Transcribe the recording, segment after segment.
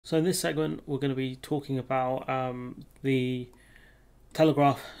So in this segment, we're going to be talking about the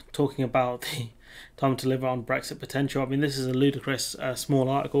Telegraph talking about the time to deliver on Brexit potential. I mean, this is a ludicrous small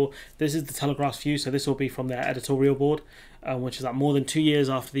article. This is the Telegraph's view, so this will be from their editorial board, which is that more than 2 years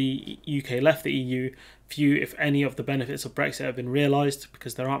after the UK left the EU, few, if any, of the benefits of Brexit have been realised,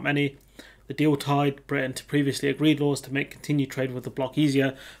 because there aren't many. The deal tied Britain to previously agreed laws to make continued trade with the bloc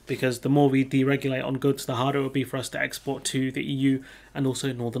easier, because the more we deregulate on goods, the harder it would be for us to export to the EU and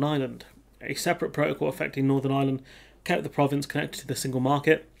also Northern Ireland. A separate protocol affecting Northern Ireland kept the province connected to the single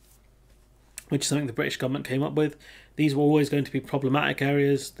market, which is something the British government came up with. These were always going to be problematic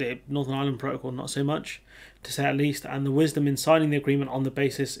areas, the Northern Ireland Protocol not so much, to say at least, and the wisdom in signing the agreement on the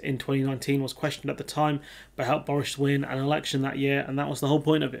basis in 2019 was questioned at the time, but helped Boris win an election that year, and that was the whole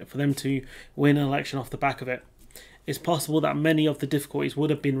point of it, for them to win an election off the back of it. It's possible that many of the difficulties would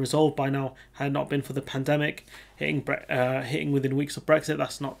have been resolved by now had it not been for the pandemic hitting within weeks of Brexit.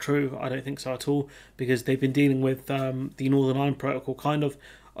 That's not true. I don't think so at all, because they've been dealing with the Northern Ireland Protocol kind of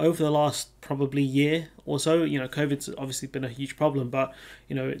over the last probably year or so. You know, COVID's obviously been a huge problem, but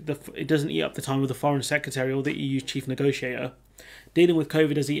you know, it doesn't eat up the time of the Foreign Secretary or the EU chief negotiator. Dealing with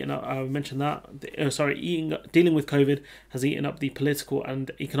COVID has eaten up. I mentioned that. Dealing with COVID has eaten up the political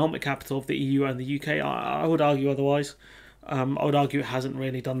and economic capital of the EU and the UK. I would argue otherwise. I would argue it hasn't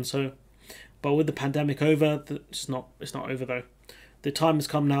really done so. But with the pandemic over, it's not over though. The time has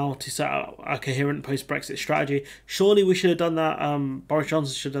come now to set out a coherent post-Brexit strategy. Surely we should have done that. Boris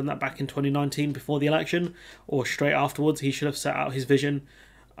Johnson should have done that back in 2019 before the election, or straight afterwards. He should have set out his vision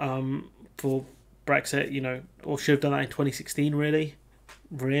for Brexit, you know, or should have done that in 2016. Really,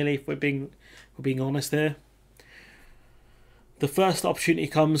 if we're being honest here. The first opportunity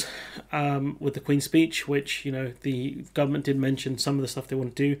comes with the Queen's speech, which, you know, the government did mention some of the stuff they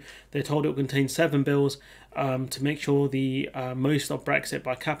want to do. They're told it will contain 7 bills to make sure the most of Brexit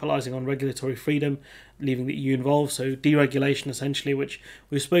by capitalising on regulatory freedom, leaving the EU involved. So deregulation, essentially, which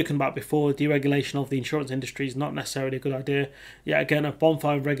we've spoken about before. Deregulation of the insurance industry is not necessarily a good idea. Yet again, a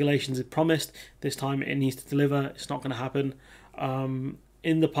bonfire of regulations is promised. This time it needs to deliver. It's not going to happen.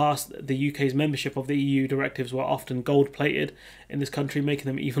 In the past, the UK's membership of the EU directives were often gold-plated in this country, making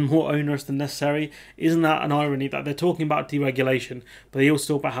them even more onerous than necessary. Isn't that an irony that they're talking about deregulation, but they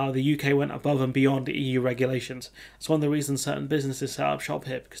also talk about how the UK went above and beyond the EU regulations? It's one of the reasons certain businesses set up shop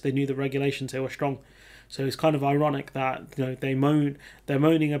here, because they knew the regulations, they were strong. So it's kind of ironic that, you know, they're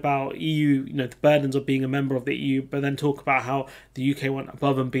moaning about EU, you know, the burdens of being a member of the EU, but then talk about how the UK went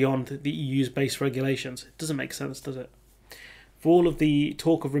above and beyond the EU's base regulations. It doesn't make sense, does it? For all of the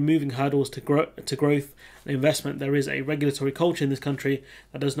talk of removing hurdles to growth and investment, there is a regulatory culture in this country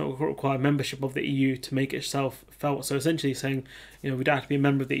that does not require membership of the EU to make itself felt. So essentially saying, you know, we don't have to be a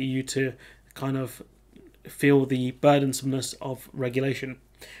member of the EU to kind of feel the burdensomeness of regulation.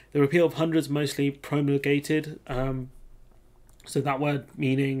 The repeal of hundreds mostly promulgated, so that word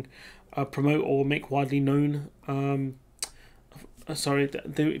meaning promote or make widely known.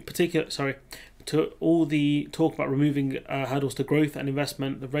 To all the talk about removing hurdles to growth and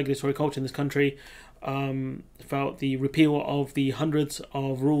investment, the regulatory culture in this country felt the repeal of the hundreds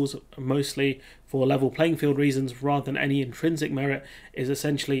of rules, mostly for level playing field reasons rather than any intrinsic merit, is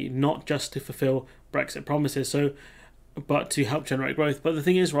essentially not just to fulfill Brexit promises, but to help generate growth. But the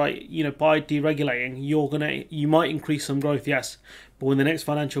thing is, right, you know, by deregulating, you might increase some growth, yes, but when the next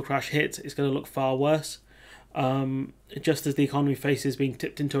financial crash hits, it's going to look far worse. Just as the economy faces being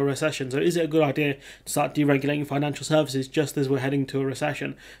tipped into a recession. So is it a good idea to start deregulating financial services just as we're heading to a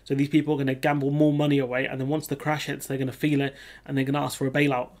recession? So these people are going to gamble more money away, and then once the crash hits, they're going to feel it, and they're going to ask for a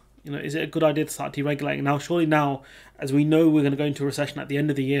bailout. You know, is it a good idea to start deregulating now? Surely now, as we know we're going to go into a recession at the end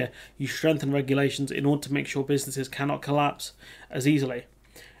of the year, you strengthen regulations in order to make sure businesses cannot collapse as easily.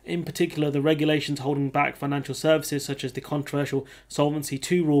 In particular, the regulations holding back financial services, such as the controversial Solvency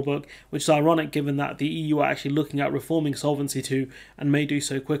II rulebook, which is ironic given that the EU are actually looking at reforming Solvency II and may do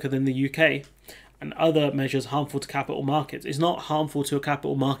so quicker than the UK, and other measures harmful to capital markets. It's not harmful to a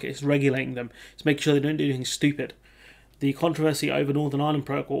capital market, it's regulating them. It's making sure they don't do anything stupid. The controversy over Northern Ireland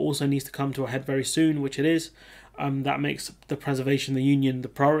Protocol also needs to come to a head very soon, which it is. That makes the preservation of the Union the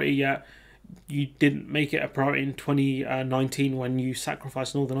priority, yet you didn't make it a priority in 2019 when you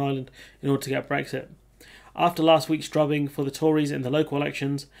sacrificed Northern Ireland in order to get Brexit. After last week's drubbing for the Tories in the local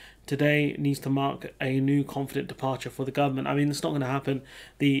elections, today needs to mark a new confident departure for the government. I mean, it's not going to happen.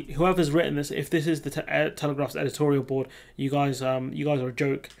 Whoever's written this, if this is the Telegraph's editorial board, you guys are a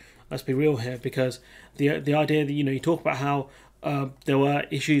joke. Let's be real here, because the idea that, you know, you talk about how there were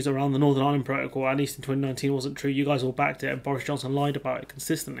issues around the Northern Ireland Protocol, at least in 2019, wasn't true. You guys all backed it, and Boris Johnson lied about it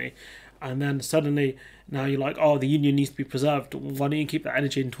consistently. And then suddenly, Now you're like, oh, the union needs to be preserved. Why don't you keep that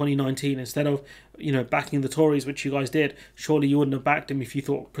energy in 2019 instead of, backing the Tories, which you guys did? Surely you wouldn't have backed him if you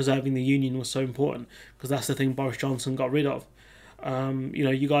thought preserving the union was so important, because that's the thing Boris Johnson got rid of.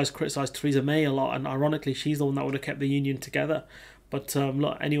 You guys criticised Theresa May a lot, and ironically, she's the one that would have kept the union together. But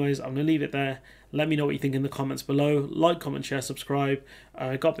look, anyways, I'm going to leave it there. Let me know what you think in the comments below. Like, comment, share, subscribe.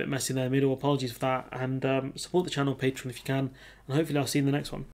 Got a bit messy there in the middle. Apologies for that. And support the channel, Patreon if you can. And hopefully I'll see you in the next one.